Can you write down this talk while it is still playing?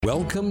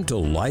Welcome to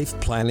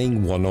Life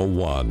Planning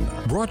 101,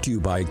 brought to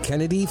you by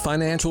Kennedy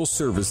Financial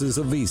Services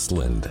of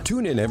Eastland.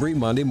 Tune in every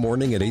Monday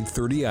morning at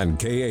 8:30 on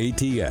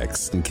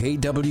KATX and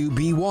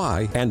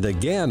KWBY, and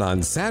again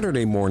on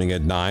Saturday morning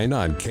at 9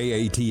 on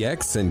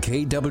KATX and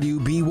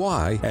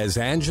KWBY as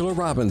Angela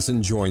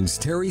Robinson joins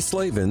Terry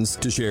Slavens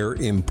to share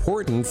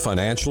important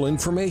financial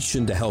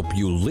information to help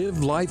you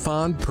live life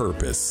on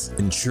purpose.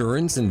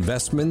 Insurance,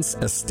 investments,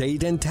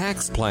 estate and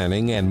tax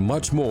planning, and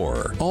much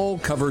more. All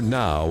covered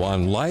now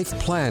on Life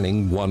Planning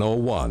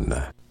 101.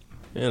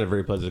 And a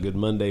very pleasant good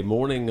Monday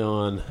morning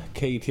on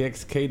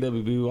KTX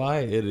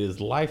KWBY. It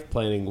is Life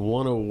Planning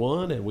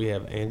 101, and we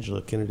have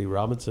Angela Kennedy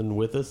Robinson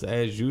with us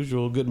as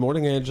usual. Good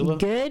morning, Angela.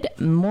 Good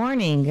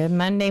morning. Good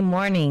Monday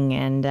morning.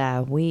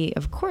 And we,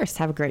 of course,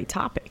 have a great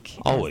topic.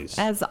 Always.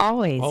 As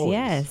always,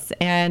 yes.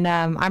 And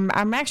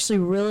I'm actually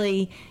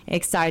really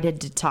excited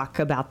to talk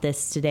about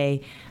this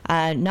today.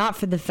 Not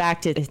for the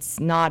fact that it's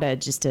not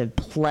just a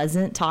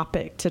pleasant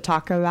topic to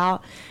talk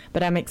about,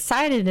 but I'm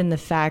excited in the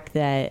fact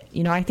that,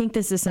 I think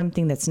this is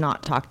something that's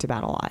not talked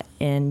about a lot,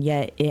 and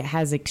yet it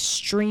has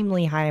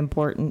extremely high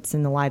importance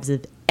in the lives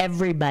of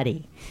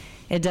everybody.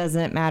 It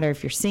doesn't matter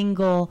if you're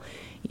single,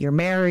 you're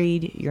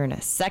married, you're in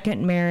a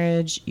second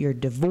marriage, you're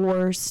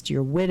divorced,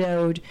 you're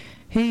widowed,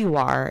 who you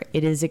are.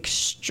 It is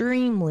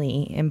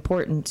extremely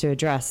important to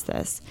address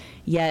this,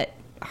 yet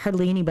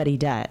hardly anybody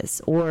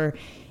does. Or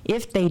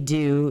if they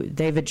do,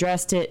 they've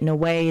addressed it in a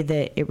way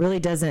that it really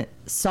doesn't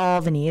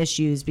solve any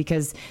issues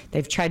because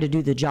they've tried to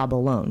do the job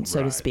alone,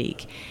 so to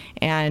speak.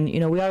 And,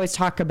 we always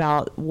talk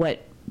about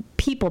what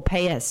people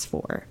pay us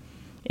for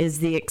is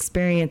the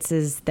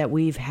experiences that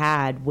we've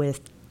had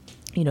with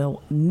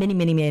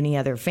many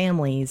other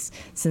families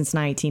since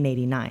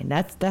 1989.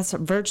 That's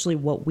virtually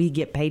what we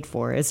get paid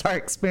for, is our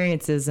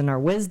experiences and our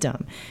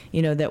wisdom,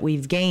 that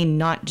we've gained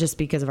not just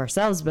because of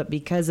ourselves, but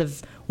because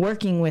of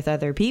working with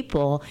other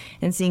people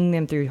and seeing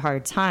them through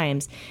hard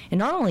times. And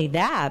not only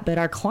that, but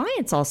our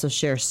clients also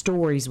share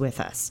stories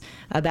with us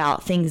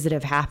about things that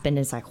have happened.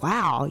 It's like,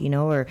 wow,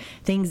 or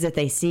things that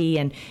they see.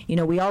 And,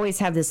 we always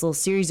have this little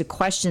series of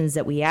questions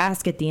that we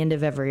ask at the end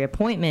of every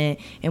appointment.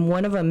 And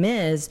one of them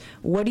is,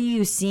 what are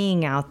you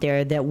seeing out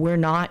there that we're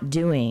not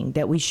doing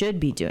that we should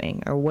be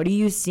doing? Or what are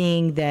you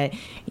seeing that,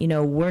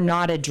 we're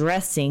not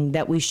addressing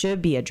that we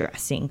should be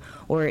addressing?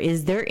 Or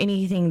is there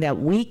anything that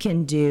we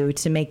can do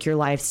to make your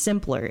life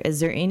simpler?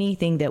 Is there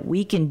anything that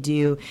we can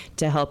do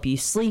to help you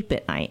sleep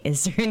at night?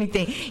 Is there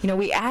anything,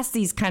 we ask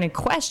these kind of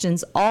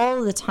questions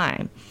all the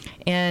time.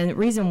 And the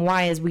reason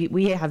why is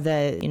we have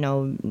the,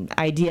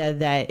 idea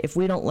that if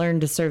we don't learn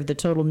to serve the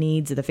total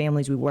needs of the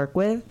families we work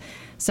with,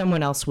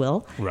 someone else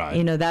will.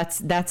 Right.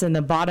 That's in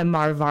the bottom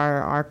of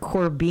our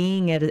core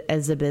being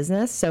as a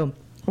business. So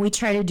we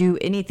try to do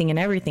anything and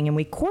everything, and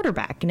we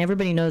quarterback, and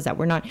everybody knows that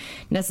we're not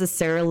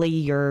necessarily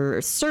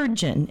your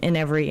surgeon in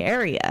every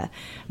area,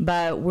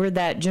 but we're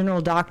that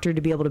general doctor to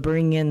be able to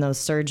bring in those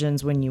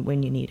surgeons when you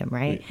need them,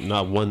 right?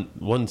 Not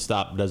one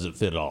stop doesn't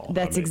fit all.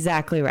 That's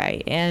exactly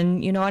right.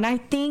 And and I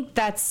think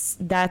that's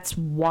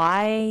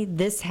why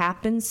this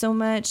happens so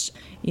much.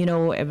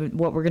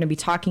 What we're going to be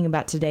talking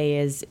about today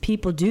is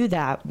people do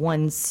that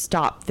one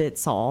stop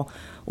fits all,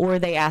 or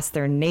they ask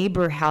their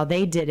neighbor how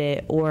they did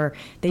it, or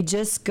they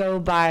just go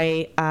by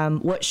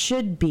what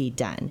should be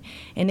done.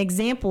 An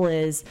example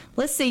is,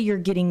 let's say you're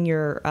getting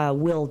your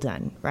will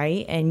done,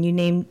 right? And you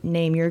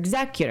name your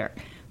executor.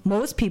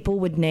 Most people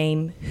would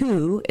name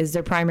who is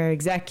their primary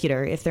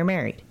executor if they're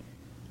married.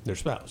 Their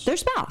spouse. Their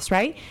spouse,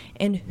 right?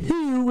 And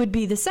who would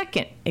be the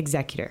second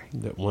executor?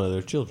 One of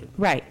their children.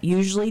 Right.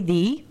 Usually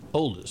the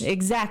oldest.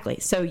 Exactly.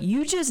 So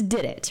you just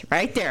did it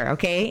right there,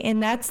 okay?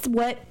 And that's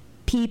what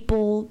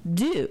people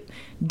do.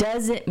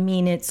 Doesn't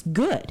mean it's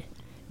good.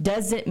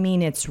 Doesn't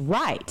mean it's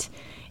right.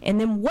 And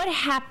then what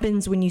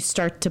happens when you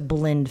start to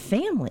blend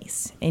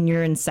families and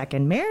you're in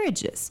second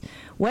marriages?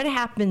 What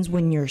happens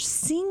when you're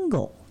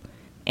single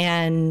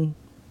and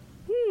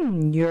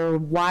your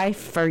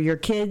wife or your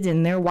kids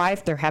and their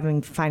wife, they're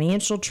having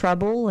financial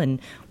trouble?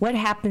 And what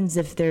happens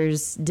if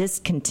there's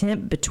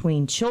discontent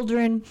between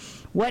children?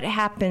 What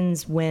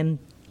happens when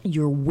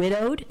you're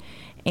widowed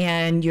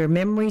and your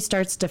memory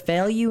starts to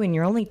fail you and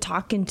you're only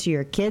talking to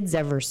your kids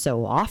ever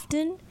so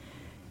often?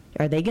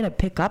 Are they going to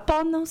pick up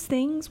on those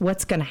things?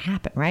 What's going to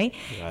happen, right?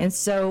 And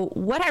so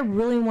what I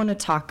really want to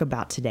talk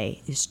about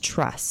today is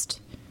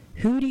trust.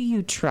 Who do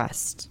you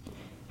trust?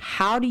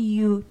 How do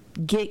you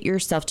get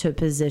yourself to a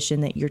position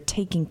that you're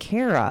taken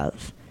care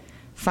of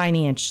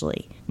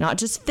financially, not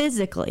just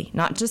physically,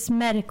 not just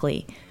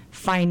medically,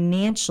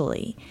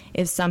 financially,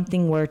 if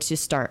something were to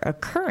start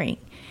occurring?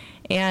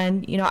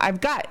 And,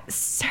 I've got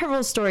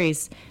several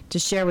stories to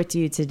share with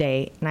you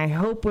today, and I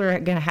hope we're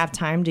going to have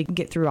time to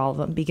get through all of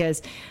them,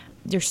 because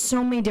there's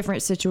so many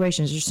different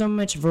situations. There's so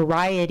much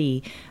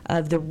variety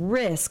of the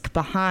risk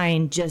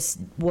behind just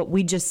what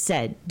we just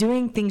said,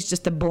 doing things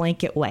just a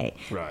blanket way,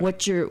 right.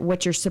 what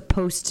you're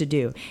supposed to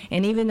do.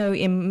 And even though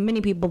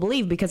many people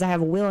believe because I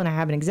have a will and I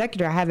have an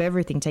executor, I have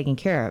everything taken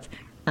care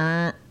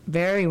of.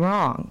 Very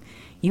wrong.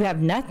 You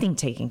have nothing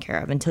taken care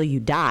of until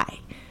you die.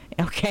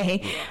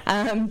 Okay.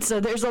 So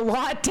there's a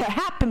lot to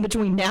happen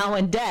between now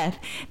and death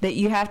that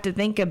you have to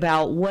think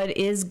about what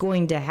is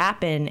going to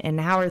happen and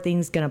how are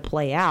things going to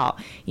play out.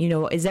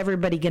 Is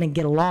everybody going to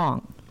get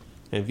along?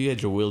 And if you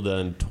had your will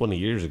done 20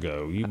 years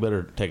ago, you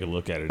better take a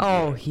look at it.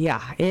 Oh,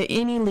 yeah.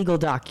 Any legal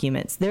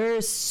documents. There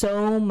is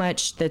so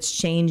much that's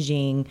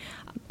changing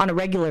on a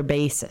regular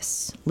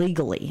basis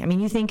legally. I mean,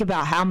 you think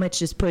about how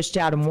much is pushed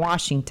out in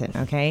Washington,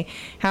 okay?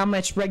 How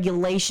much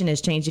regulation has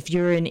changed. If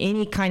you're in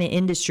any kind of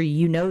industry,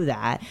 you know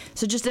that.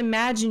 So just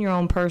imagine your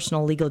own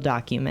personal legal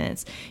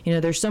documents.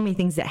 There's so many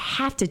things that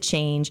have to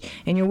change,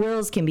 and your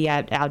wills can be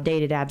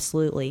outdated,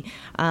 absolutely.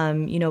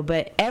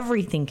 But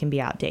everything can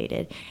be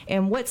outdated.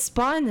 And what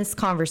spawned this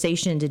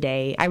conversation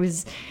today, I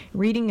was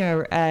reading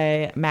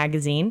a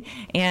magazine,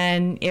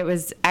 and it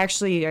was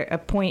actually a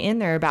point in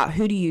there about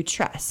who do you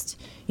trust?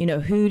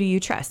 Who do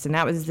you trust? And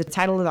that was the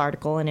title of the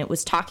article, and it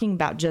was talking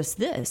about just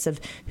this, of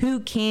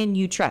who can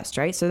you trust,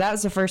 right? So that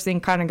was the first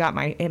thing kind of got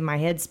my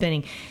head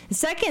spinning. The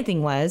second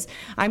thing was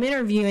I'm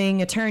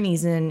interviewing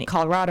attorneys in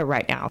Colorado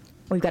right now.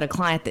 We've got a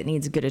client that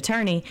needs a good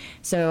attorney,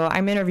 so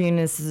I'm interviewing,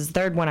 this is the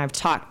third one I've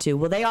talked to.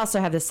 Well, they also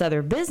have this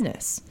other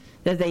business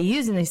that they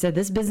use, and they said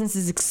this business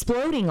is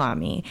exploding on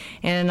me,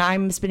 and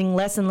I'm spending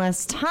less and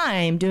less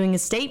time doing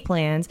estate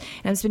plans,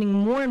 and I'm spending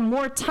more and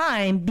more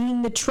time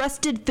being the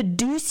trusted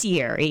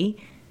fiduciary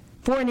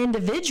for an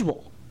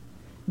individual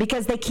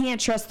because they can't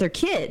trust their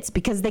kids,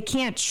 because they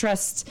can't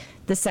trust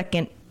the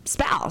second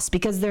spouse,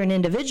 because they're an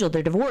individual,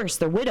 they're divorced,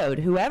 they're widowed,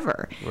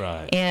 whoever.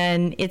 Right.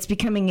 And it's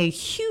becoming a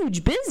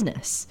huge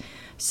business.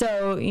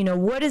 So,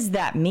 what does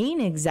that mean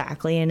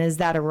exactly? And is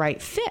that a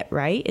right fit,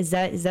 right? Is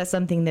that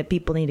something that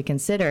people need to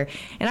consider?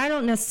 And I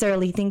don't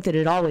necessarily think that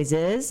it always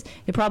is.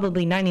 It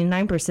probably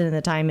 99% of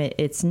the time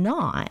it's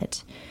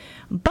not.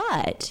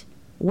 But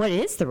what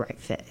is the right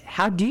fit?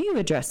 How do you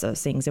address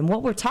those things? And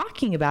what we're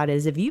talking about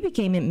is if you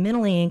became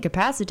mentally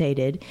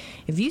incapacitated,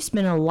 if you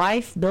spend a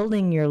life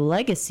building your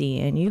legacy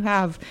and you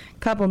have a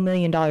couple $1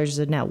 million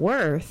of net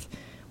worth,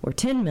 or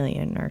 10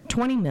 million, or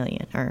 20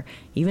 million, or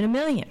even $1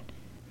 million,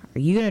 are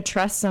you going to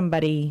trust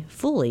somebody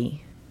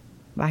fully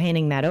by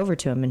handing that over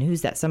to them? And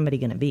who's that somebody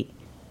going to be?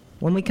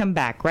 When we come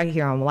back right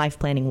here on Life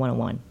Planning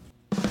 101.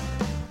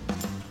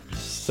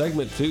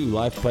 Segment 2,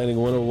 Life Planning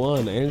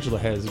 101. Angela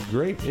has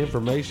great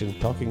information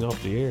talking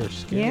off the air.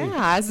 Scary, yeah,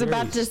 I was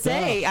about to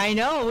say, I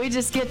know, we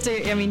just get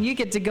to, you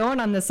get to going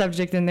on the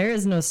subject and there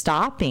is no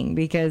stopping,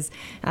 because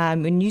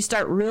when you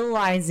start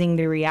realizing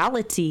the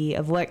reality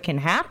of what can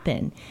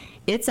happen,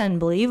 it's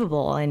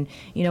unbelievable. And,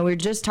 we're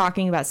just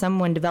talking about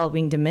someone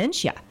developing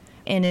dementia.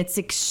 And it's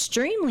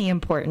extremely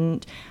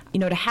important,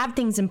 to have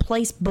things in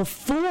place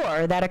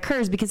before that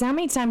occurs. Because how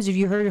many times have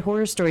you heard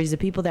horror stories of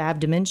people that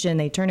have dementia and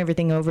they turn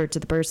everything over to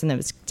the person that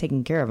was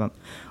taking care of them?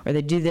 Or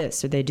they do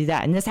this or they do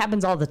that. And this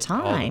happens all the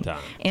time. All the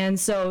time. And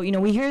so,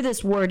 we hear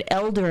this word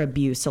elder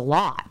abuse a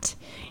lot.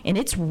 And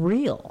it's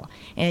real.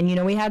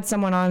 And, we had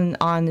someone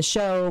on the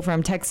show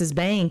from Texas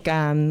Bank,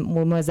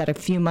 when was that, a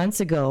few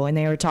months ago, and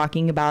they were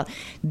talking about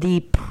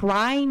the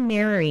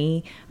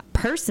primary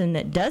person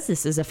that does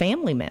this is a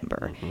family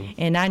member. Mm-hmm.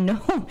 And I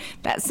know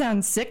that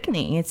sounds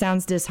sickening. It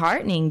sounds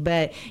disheartening,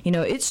 but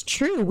it's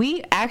true.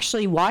 We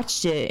actually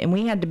watched it and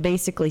we had to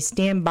basically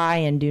stand by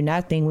and do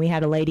nothing. We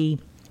had a lady,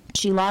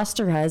 she lost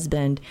her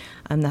husband.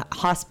 The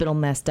hospital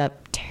messed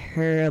up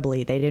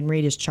terribly. They didn't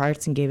read his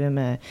charts and gave him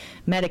a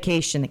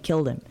medication that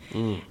killed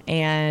him.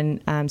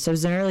 And so it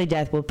was an early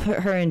death. We'll put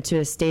her into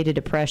a state of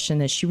depression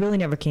that she really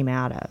never came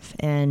out of.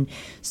 And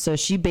so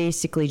she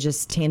basically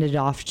just handed it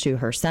off to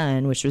her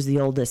son, which was the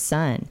oldest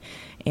son,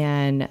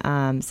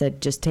 and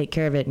said, just take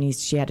care of it. And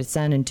she had a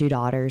son and 2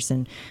 daughters.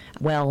 And,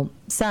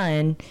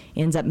 son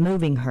ends up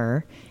moving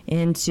her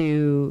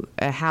into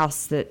a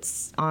house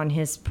that's on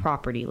his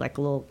property, like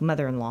a little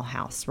mother-in-law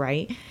house,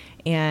 right?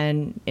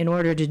 And in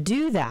order to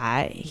do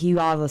that, he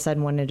all of a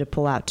sudden wanted to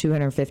pull out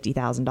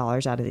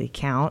 $250,000 out of the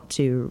account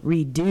to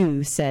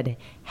redo said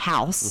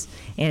house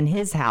and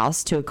his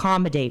house to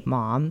accommodate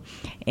mom.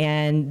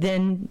 And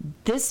then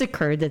this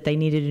occurred that they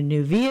needed a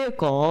new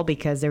vehicle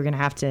because they were going to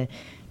have to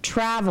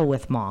travel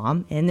with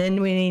mom. And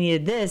then we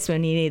needed this, we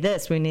needed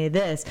this, we needed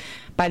this.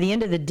 By the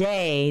end of the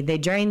day, they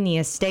drained the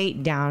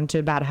estate down to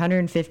about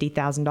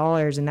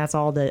 $150,000, and that's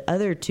all the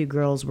other 2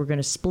 girls were going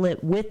to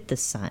split with the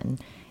son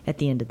at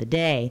the end of the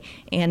day.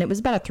 And it was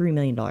about a $3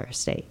 million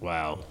estate.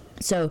 Wow.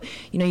 So,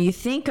 you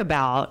think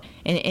about,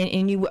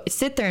 and you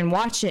sit there and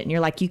watch it, and you're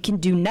like, you can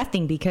do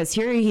nothing, because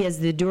here he is,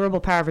 the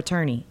durable power of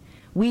attorney.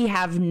 We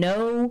have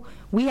no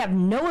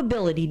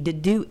ability to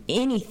do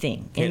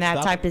anything in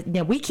that type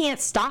of. We can't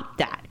stop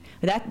that.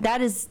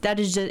 That is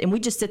just, and we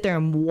just sit there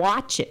and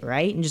watch it,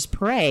 right, and just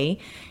pray,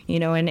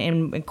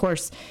 and of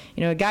course,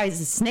 a guy's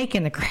a snake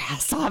in the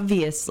grass,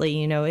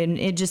 obviously, and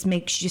it just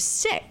makes you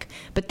sick.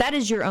 But that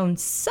is your own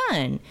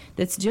son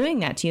that's doing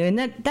that to you, and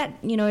that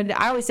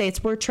I always say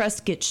it's where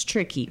trust gets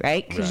tricky,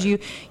 right? Because you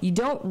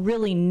don't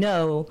really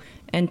know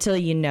until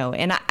you know.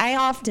 And I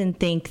often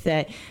think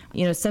that,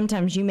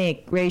 sometimes you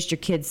may raise your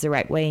kids the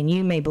right way and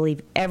you may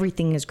believe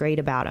everything is great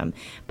about them.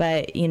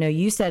 But,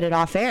 you said it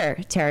off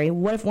air, Terry.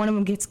 What if one of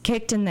them gets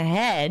kicked in the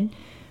head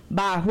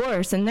by a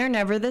horse and they're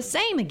never the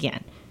same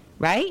again,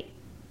 right?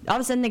 All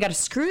of a sudden they got a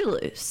screw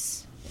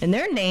loose and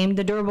they're named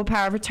the durable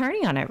power of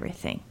attorney on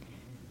everything.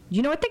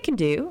 You know what they can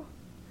do?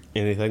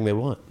 Anything they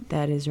want.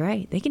 That is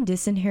right. They can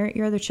disinherit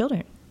your other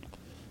children.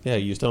 Yeah,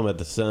 you was talking about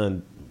the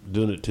son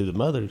doing it to the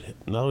mother.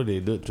 Not only did he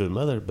do it to the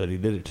mother, but he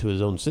did it to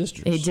his own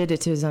sisters. He did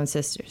it to his own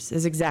sisters.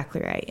 Is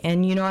exactly right.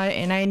 And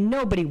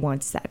nobody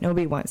wants that.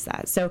 Nobody wants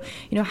that. So,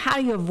 how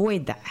do you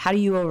avoid that? How do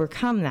you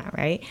overcome that,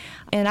 right?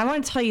 And I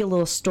want to tell you a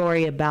little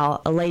story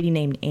about a lady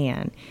named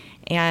Anne.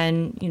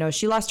 And,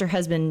 she lost her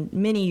husband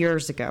many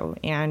years ago,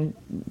 and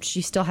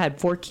she still had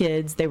 4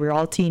 kids. They were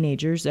all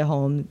teenagers at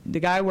home. The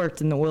guy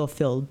worked in the oil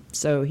field,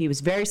 so he was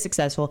very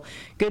successful.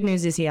 Good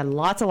news is he had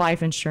lots of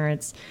life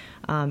insurance.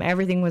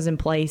 Everything was in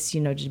place,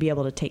 to be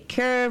able to take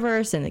care of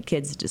her, send the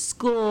kids to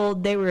school.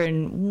 They were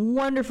in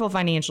wonderful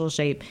financial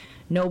shape,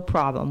 no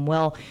problem.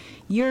 Well,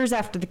 years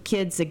after the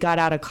kids had got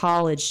out of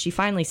college, she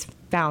finally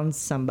found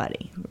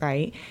somebody,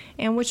 right?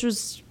 And which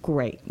was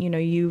great.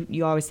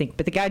 You always think,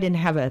 but the guy didn't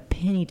have a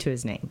penny to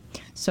his name.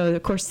 So,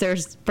 of course,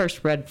 there's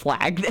first red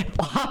flag that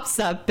pops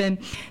up, and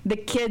the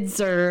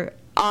kids are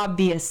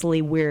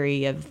obviously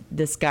weary of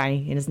this guy,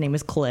 and his name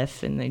was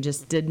Cliff, and they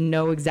just didn't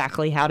know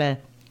exactly how to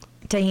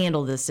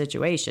handle this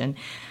situation.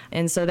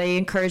 And so they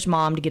encouraged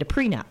mom to get a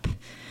prenup.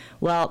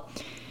 Well,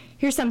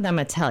 here's something I'm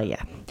going to tell you.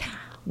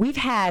 We've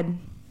had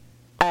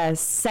a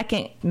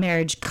second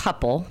marriage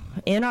couple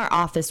in our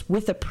office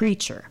with a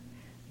preacher,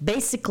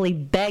 basically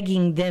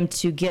begging them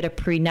to get a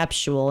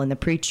prenuptial, and the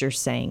preacher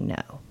saying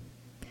no.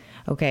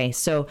 Okay,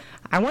 so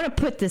I want to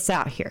put this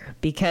out here,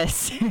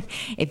 because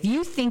if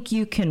you think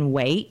you can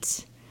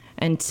wait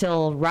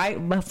until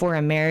right before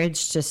a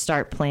marriage to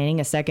start planning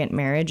a second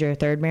marriage or a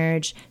third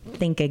marriage,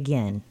 think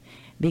again.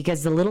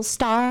 Because the little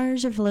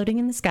stars are floating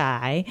in the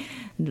sky,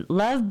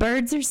 love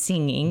birds are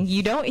singing,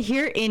 you don't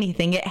hear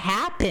anything. It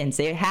happens.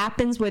 It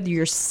happens whether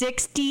you're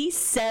 60,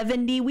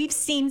 70. We've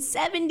seen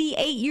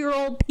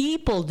 78-year-old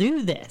people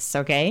do this,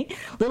 okay?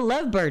 Little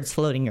lovebirds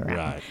floating around.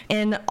 Right.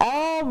 And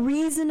all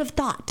reason of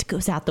thought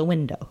goes out the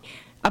window.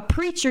 A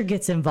preacher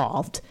gets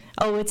involved.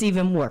 Oh, it's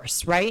even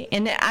worse, right?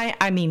 And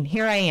I mean,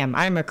 here I am.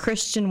 I'm a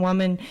Christian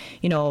woman,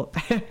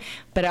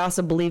 but I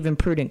also believe in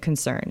prudent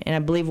concern. And I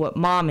believe what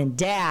mom and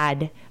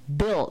dad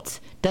built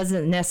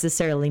doesn't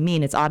necessarily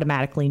mean it's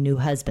automatically new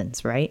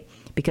husbands, right?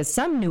 Because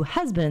some new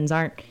husbands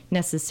aren't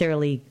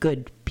necessarily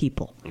good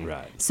people.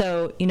 Right.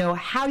 So,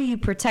 how do you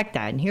protect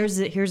that? And here's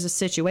a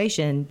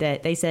situation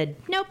that they said,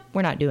 nope,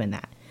 we're not doing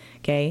that.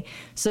 Okay,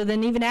 so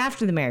then even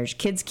after the marriage,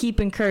 kids keep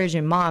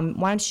encouraging mom,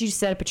 why don't you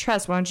set up a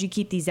trust? Why don't you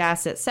keep these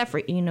assets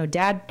separate?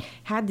 Dad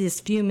had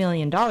this few $1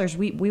 million.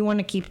 We want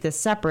to keep this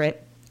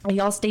separate.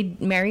 Y'all stayed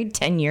married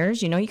 10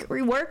 years. You can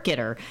rework it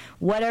or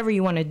whatever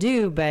you want to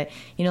do. But,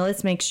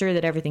 let's make sure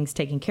that everything's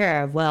taken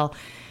care of. Well,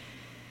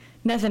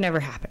 nothing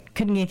ever happened.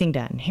 Couldn't get anything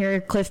done. Here,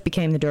 Cliff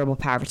became the durable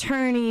power of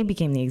attorney,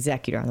 became the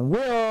executor on the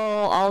will.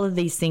 All of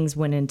these things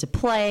went into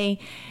play.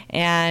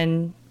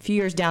 And a few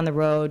years down the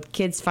road,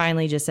 kids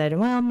finally just said,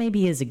 well,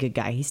 maybe he is a good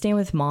guy. He's staying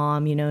with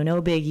mom,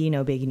 no biggie,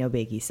 no biggie, no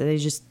biggie. So they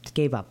just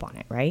gave up on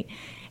it, right?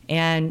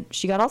 And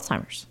she got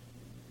Alzheimer's.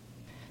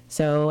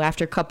 So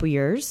after a couple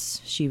years,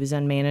 she was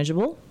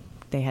unmanageable.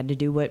 They had to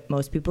do what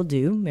most people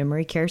do,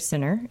 memory care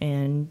center,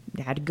 and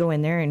had to go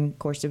in there. And, of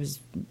course, it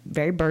was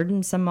very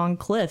burdensome on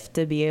Cliff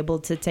to be able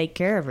to take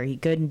care of her. He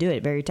couldn't do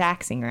it. Very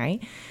taxing,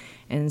 right?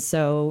 And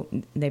so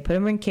they put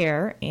him in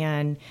care,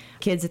 and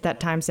kids at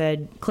that time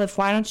said, Cliff,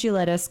 why don't you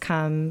let us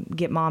come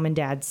get mom and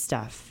dad's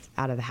stuff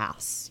out of the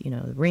house?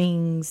 The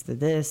rings, the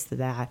this, the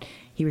that.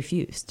 He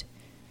refused.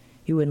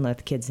 He wouldn't let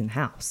the kids in the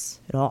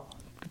house at all.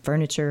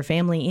 Furniture,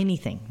 family,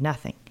 anything,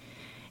 nothing.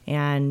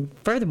 And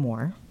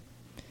furthermore,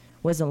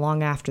 wasn't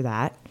long after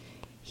that,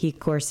 he, of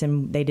course,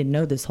 and they didn't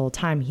know this whole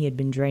time, he had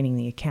been draining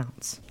the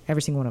accounts,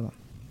 every single one of them,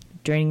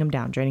 draining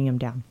them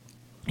down.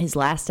 His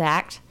last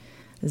act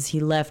is he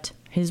left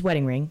his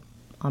wedding ring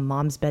on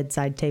mom's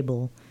bedside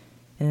table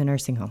in the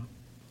nursing home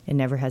and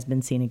never has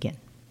been seen again.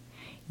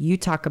 You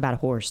talk about a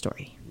horror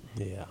story.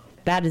 Yeah.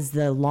 That is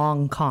the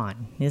long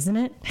con, isn't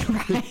it?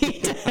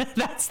 Right?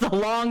 That's the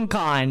long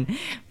con.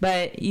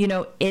 But,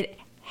 it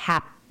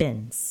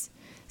happens.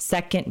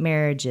 Second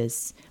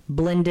marriages,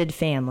 blended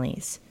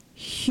families,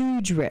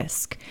 huge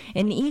risk.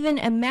 And even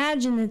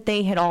imagine that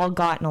they had all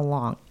gotten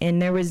along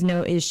and there was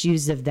no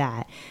issues of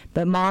that.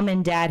 But mom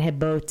and dad had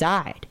both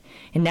died.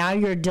 And now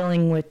you're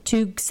dealing with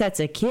 2 sets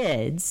of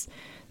kids.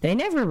 They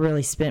never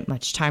really spent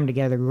much time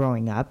together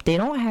growing up. They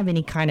don't have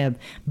any kind of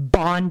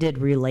bonded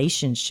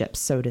relationships,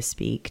 so to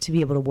speak, to be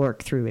able to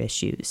work through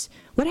issues.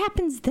 What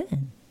happens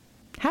then?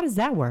 How does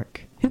that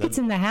work? Who gets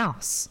in the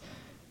house?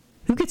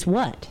 Who gets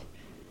what?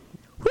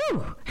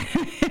 Whew.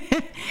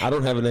 I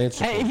don't have an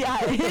answer.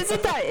 Yeah,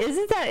 isn't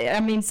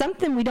that?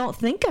 Something we don't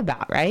think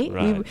about, right?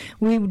 Right.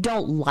 We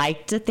don't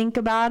like to think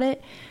about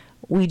it.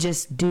 We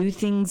just do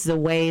things the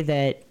way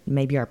that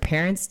maybe our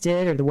parents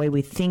did or the way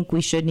we think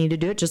we should need to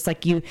do it. Just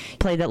like you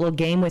played that little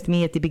game with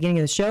me at the beginning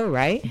of the show,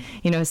 right?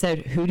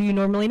 Said, who do you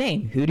normally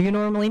name? Who do you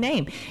normally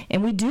name?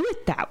 And we do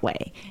it that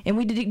way. And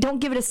we don't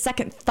give it a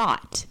second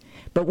thought.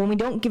 But when we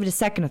don't give it a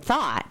second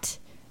thought,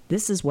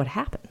 this is what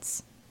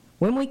happens.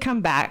 When we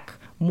come back,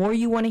 more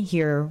you want to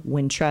hear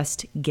when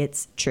trust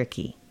gets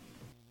tricky.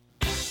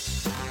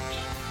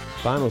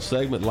 Final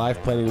segment,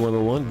 Life Planning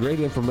 101. Great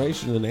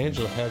information, and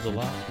Angela has a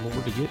lot more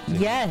to get to.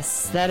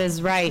 Yes, that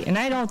is right. And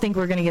I don't think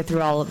we're going to get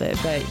through all of it.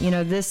 But,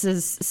 this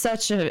is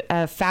such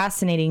a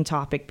fascinating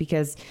topic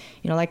because,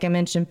 like I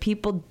mentioned,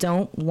 people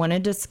don't want to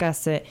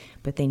discuss it,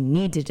 but they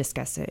need to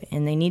discuss it.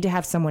 And they need to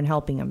have someone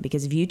helping them.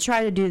 Because if you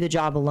try to do the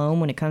job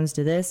alone when it comes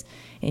to this,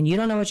 and you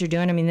don't know what you're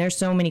doing, there's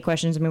so many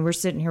questions. We're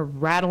sitting here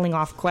rattling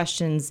off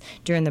questions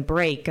during the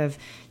break of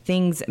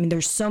things.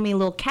 There's so many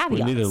little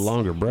caveats. We need a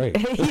longer break.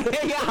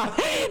 Yeah,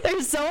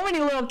 there's so many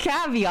little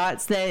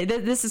caveats that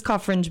this is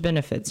called fringe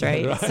benefits,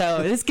 right?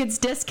 So this gets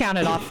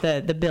discounted off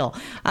the bill.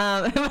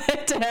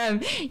 But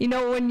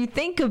when you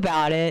think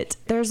about it,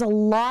 there's a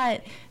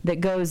lot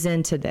that goes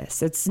into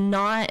this. It's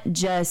not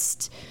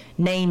just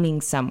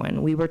naming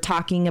someone. We were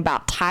talking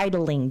about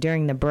titling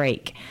during the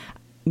break.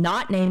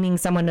 Not naming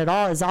someone at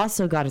all has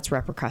also got its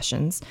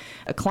repercussions.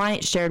 A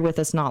client shared with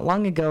us not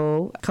long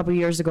ago, a couple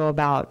years ago,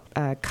 about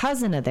a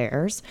cousin of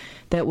theirs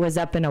that was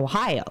up in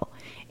Ohio.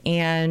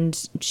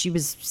 And she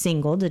was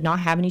single, did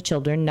not have any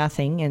children,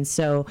 nothing. And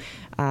so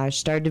she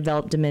started to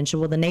develop dementia.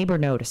 Well, the neighbor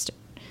noticed it.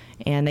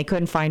 And they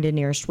couldn't find a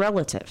nearest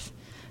relative.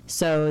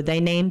 So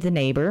they named the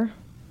neighbor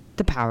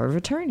the power of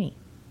attorney.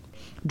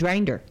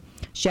 Drained her.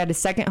 She had a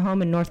second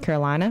home in North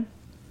Carolina.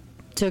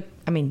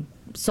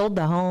 Sold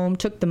the home,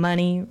 took the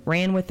money,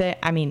 ran with it.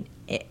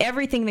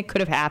 Everything that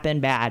could have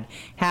happened bad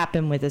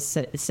happened with this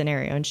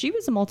scenario. And she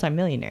was a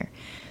multimillionaire.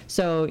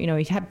 So,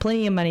 he had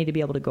plenty of money to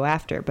be able to go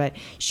after. But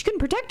she couldn't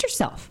protect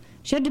herself.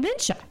 She had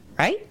dementia,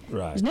 right?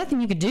 There's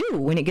nothing you could do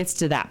when it gets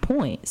to that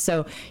point.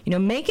 So,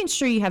 making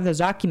sure you have those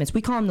documents.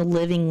 We call them the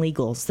living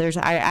legals.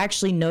 I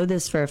actually know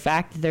this for a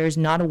fact. There's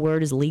not a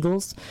word as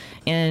legals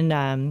in,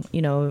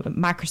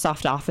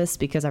 Microsoft Office,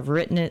 because I've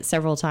written it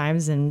several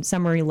times in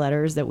summary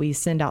letters that we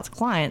send out to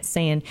clients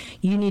saying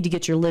you need to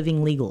get your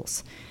living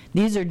legals.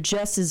 These are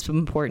just as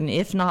important,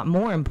 if not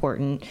more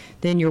important,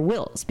 than your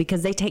wills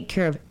because they take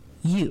care of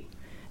you.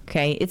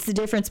 Okay, it's the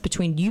difference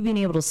between you being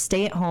able to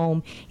stay at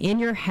home in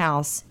your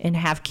house and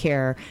have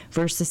care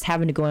versus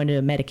having to go into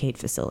a Medicaid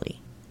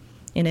facility.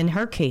 And in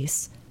her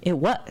case, it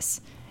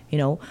was,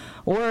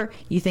 Or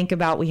you think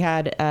about we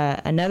had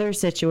another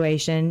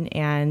situation,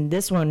 and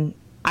this one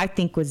I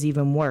think was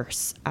even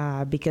worse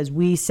because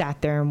we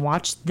sat there and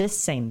watched this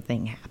same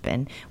thing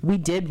happen. We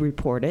did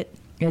report it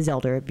as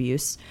elder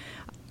abuse.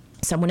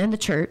 Someone in the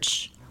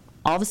church,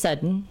 all of a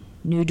sudden,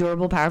 new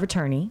durable power of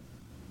attorney.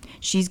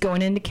 She's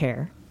going into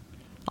care.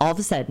 All of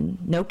a sudden,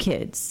 no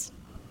kids,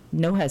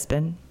 no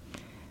husband,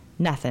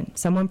 nothing.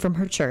 Someone from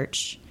her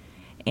church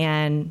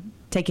and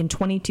taking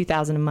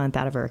 $22,000 a month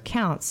out of her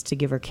accounts to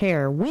give her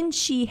care when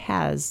she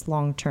has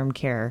long-term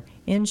care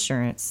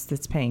insurance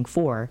that's paying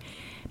for.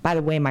 By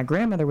the way, my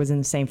grandmother was in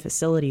the same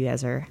facility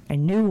as her. I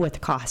knew what the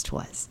cost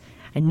was.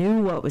 I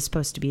knew what was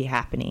supposed to be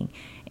happening.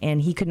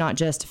 And he could not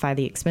justify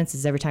the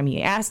expenses every time you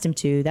asked him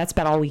to. That's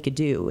about all we could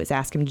do, was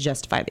ask him to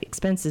justify the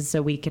expenses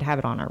so we could have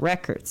it on our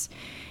records.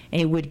 And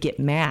he would get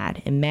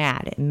mad and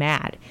mad and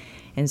mad.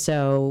 And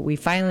so we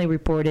finally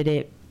reported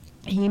it.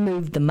 He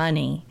moved the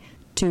money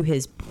to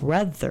his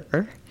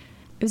brother.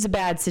 It was a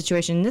bad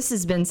situation. This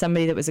has been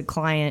somebody that was a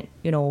client,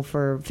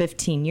 for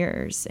 15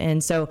 years.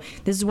 And so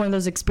this is one of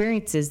those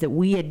experiences that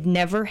we had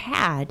never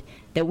had,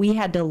 that we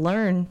had to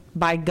learn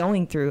by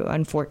going through,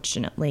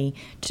 unfortunately,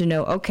 to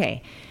know,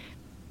 okay,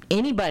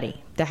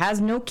 anybody that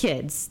has no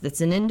kids,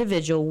 that's an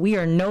individual, we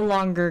are no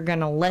longer going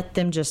to let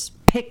them just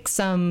pick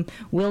some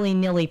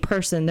willy-nilly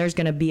person. There's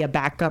going to be a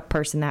backup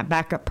person. That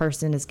backup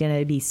person is going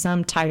to be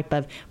some type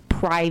of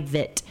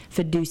private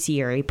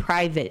fiduciary,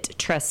 private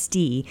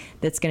trustee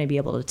that's going to be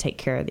able to take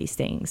care of these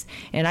things.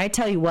 And I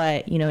tell you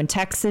what, in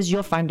Texas,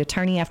 you'll find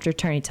attorney after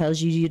attorney tells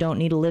you don't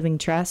need a living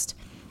trust.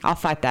 I'll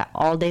fight that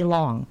all day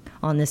long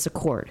on this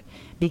accord.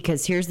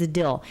 Because here's the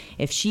deal.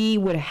 If she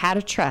would have had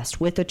a trust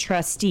with a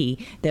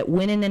trustee that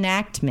went in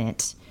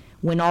enactment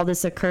when all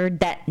this occurred,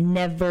 that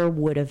never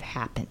would have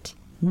happened.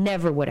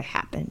 Never would have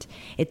happened.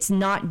 It's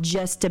not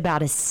just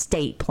about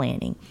estate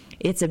planning.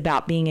 It's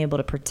about being able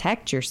to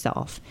protect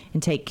yourself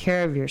and take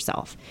care of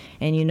yourself.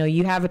 And,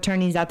 you have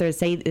attorneys out there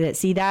that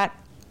see that.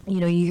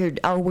 You hear,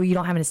 oh, well, you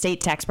don't have an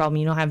estate tax problem.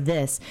 You don't have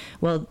this.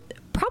 Well,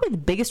 probably the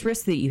biggest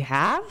risk that you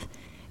have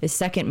is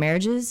second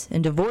marriages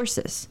and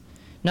divorces.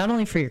 Not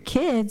only for your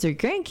kids or your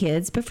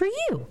grandkids, but for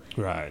you.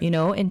 Right.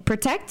 And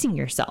protecting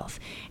yourself.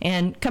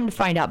 And come to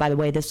find out, by the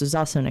way, this was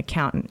also an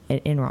accountant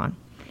at Enron.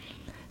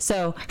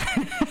 So,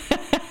 he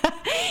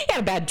had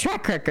a bad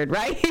track record,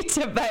 right?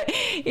 But,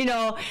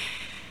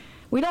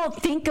 we don't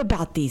think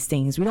about these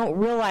things. We don't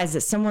realize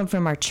that someone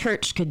from our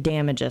church could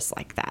damage us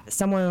like that.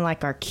 Someone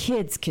like our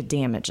kids could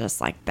damage us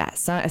like that.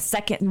 So a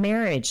second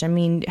marriage. I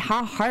mean,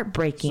 how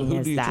heartbreaking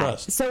is that?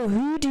 Trust? So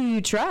who do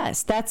you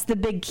trust? That's the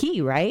big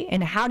key, right?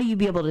 And how do you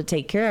be able to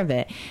take care of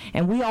it?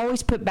 And we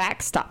always put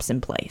backstops in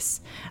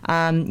place.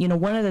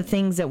 One of the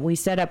things that we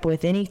set up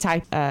with any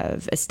type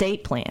of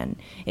estate plan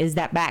is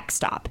that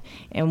backstop.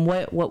 And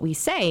what we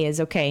say is,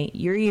 okay,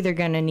 you're either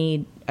going to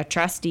need a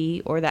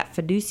trustee or that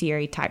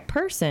fiduciary type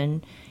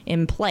person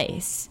in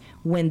place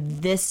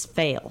when this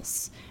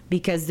fails,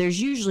 because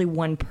there's usually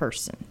one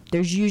person.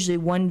 There's usually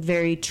one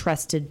very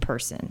trusted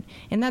person,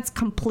 and that's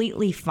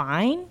completely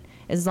fine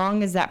as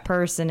long as that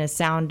person is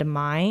sound of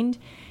mind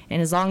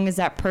and as long as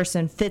that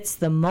person fits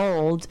the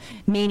mold,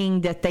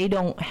 meaning that they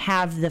don't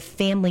have the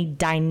family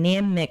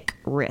dynamic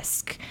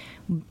risk.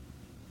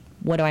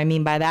 What do I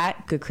mean by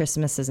that? Good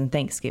Christmases and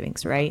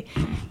Thanksgivings, right?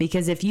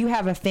 Because if you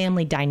have a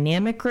family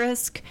dynamic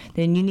risk,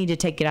 then you need to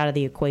take it out of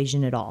the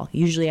equation at all.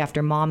 Usually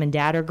after mom and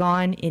dad are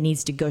gone, it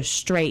needs to go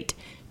straight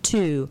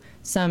to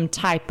some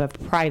type of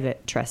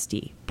private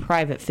trustee,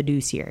 private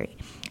fiduciary.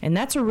 And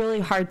that's a really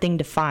hard thing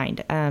to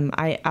find.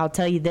 I'll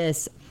tell you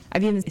this.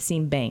 I've even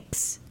seen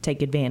banks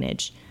take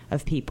advantage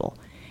of people.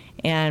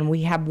 And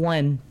we have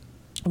one,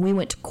 we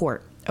went to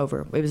court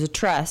over, it was a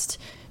trust.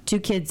 2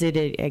 kids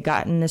had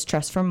gotten this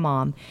trust from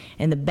mom,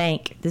 and the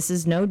bank, this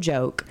is no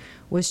joke,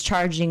 was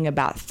charging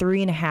about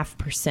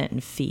 3.5% in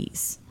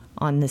fees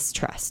on this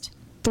trust.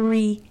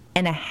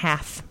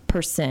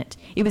 3.5%.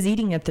 It was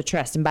eating up the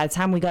trust, and by the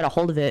time we got a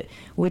hold of it,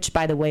 which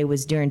by the way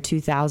was during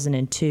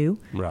 2002.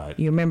 Right.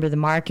 You remember the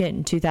market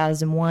in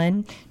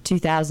 2001,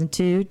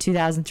 2002,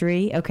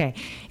 2003? Okay.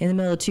 In the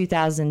middle of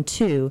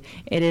 2002,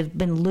 it had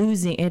been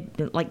losing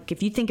it. Like,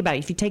 if you think about it,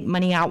 if you take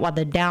money out while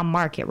the down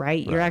market,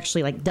 right? You're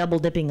actually like double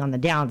dipping on the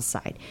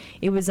downside.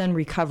 It was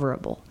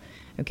unrecoverable.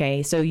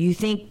 Okay, so you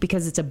think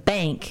because it's a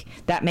bank,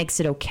 that makes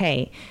it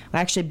okay.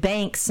 Well, actually,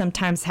 banks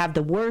sometimes have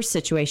the worst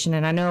situation,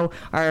 and I know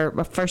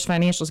our First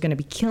Financial is going to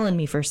be killing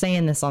me for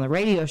saying this on the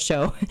radio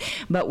show,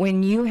 but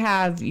when you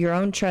have your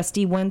own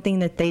trustee, one thing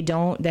that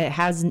that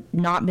has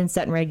not been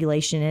set in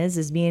regulation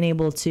is being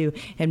able to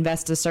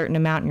invest a certain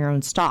amount in your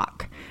own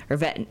stock, or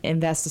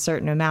invest a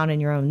certain amount in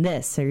your own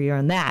this or your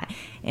own that.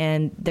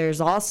 And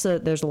there's a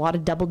lot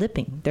of double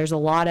dipping. There's a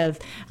lot of,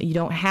 you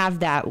don't have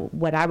that,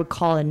 what I would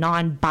call a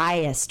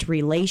non-biased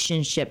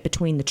relationship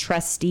between the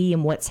trustee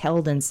and what's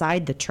held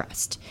inside the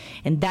trust.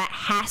 And that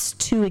has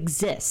to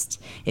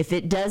exist. If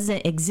it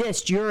doesn't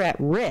exist, you're at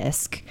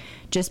risk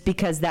just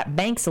because that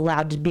bank's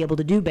allowed to be able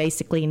to do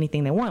basically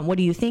anything they want. What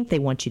do you think they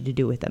want you to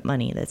do with that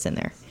money that's in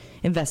there?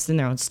 Invest in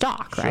their own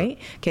stock, right?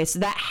 Sure. Okay, so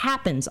that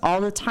happens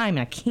all the time.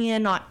 And I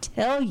cannot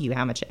tell you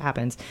how much it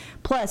happens.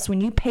 Plus, when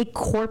you pay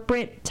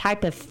corporate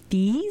type of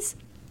fees,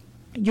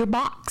 you're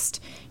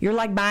boxed. You're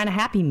like buying a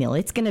Happy Meal.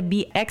 It's going to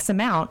be X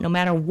amount no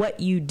matter what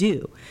you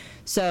do.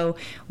 So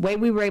the way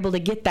we were able to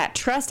get that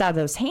trust out of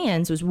those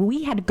hands was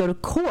we had to go to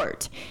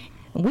court.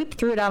 And we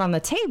threw it out on the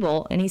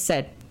table, and he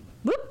said,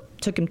 whoop,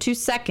 took him 2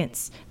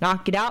 seconds,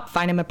 knock it out,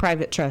 find him a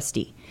private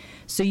trustee.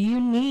 So you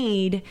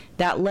need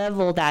that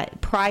level,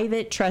 that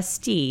private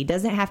trustee.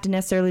 Doesn't have to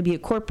necessarily be a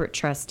corporate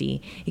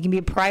trustee. It can be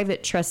a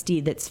private trustee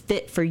that's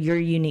fit for your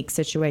unique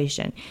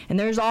situation. And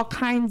there's all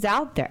kinds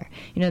out there.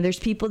 There's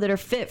people that are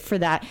fit for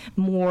that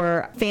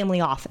more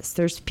family office.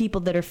 There's people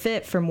that are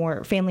fit for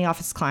more family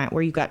office client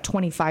where you've got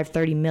 25,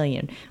 30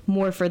 million,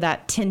 more for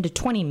that 10 to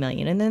 20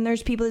 million. And then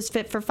there's people that's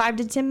fit for 5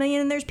 to 10 million,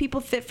 and there's people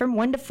fit from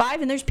 1 to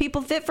 5, and there's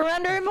people fit for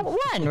under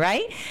 1,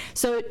 right?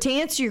 So to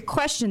answer your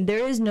question,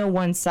 there is no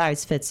one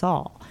size fits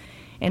all.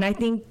 And I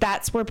think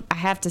that's where I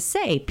have to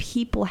say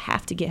people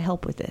have to get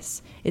help with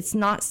this. It's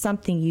not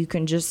something you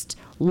can just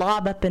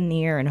lob up in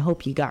the air and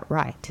hope you got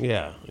right.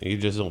 Yeah, you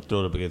just don't throw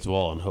it up against the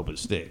wall and hope it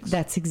sticks.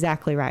 That's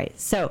exactly right.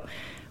 So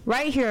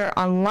right here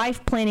on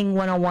Life Planning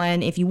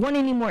 101, if you want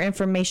any more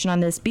information on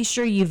this, be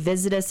sure you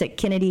visit us at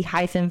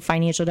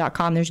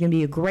Kennedy-financial.com. There's going to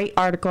be a great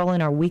article in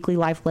our weekly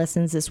life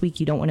lessons this week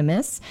you don't want to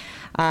miss.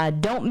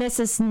 Don't miss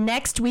us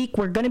next week.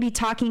 We're going to be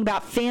talking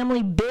about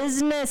family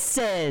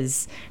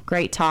businesses.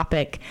 Great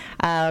topic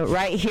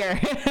right here.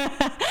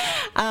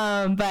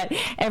 But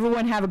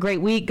everyone have a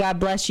great week. God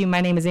bless you.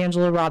 My name is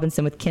Angela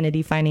Robinson with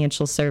Kennedy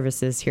Financial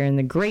Services here in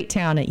the great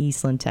town of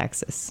Eastland,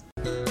 Texas.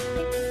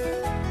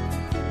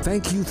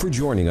 Thank you for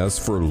joining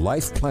us for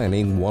Life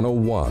Planning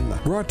 101,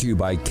 brought to you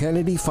by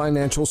Kennedy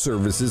Financial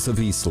Services of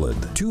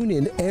Eastland. Tune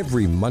in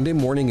every Monday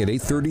morning at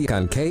 8:30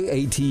 on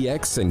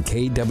KATX and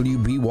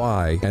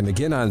KWBY, and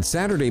again on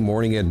Saturday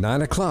morning at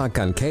 9 o'clock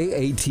on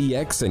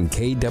KATX and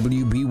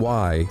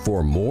KWBY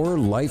for more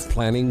Life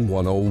Planning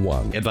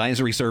 101.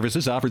 Advisory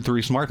services offered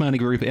through Smart Money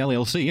Group,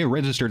 LLC, a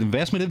registered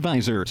investment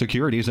advisor.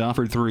 Securities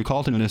offered through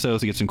Calton &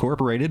 Associates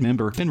Incorporated,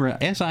 member FINRA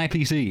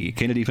SIPC.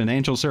 Kennedy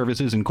Financial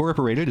Services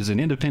Incorporated is an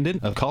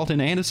independent of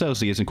Calton &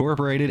 Associates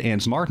Incorporated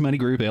and Smart Money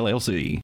Group, LLC.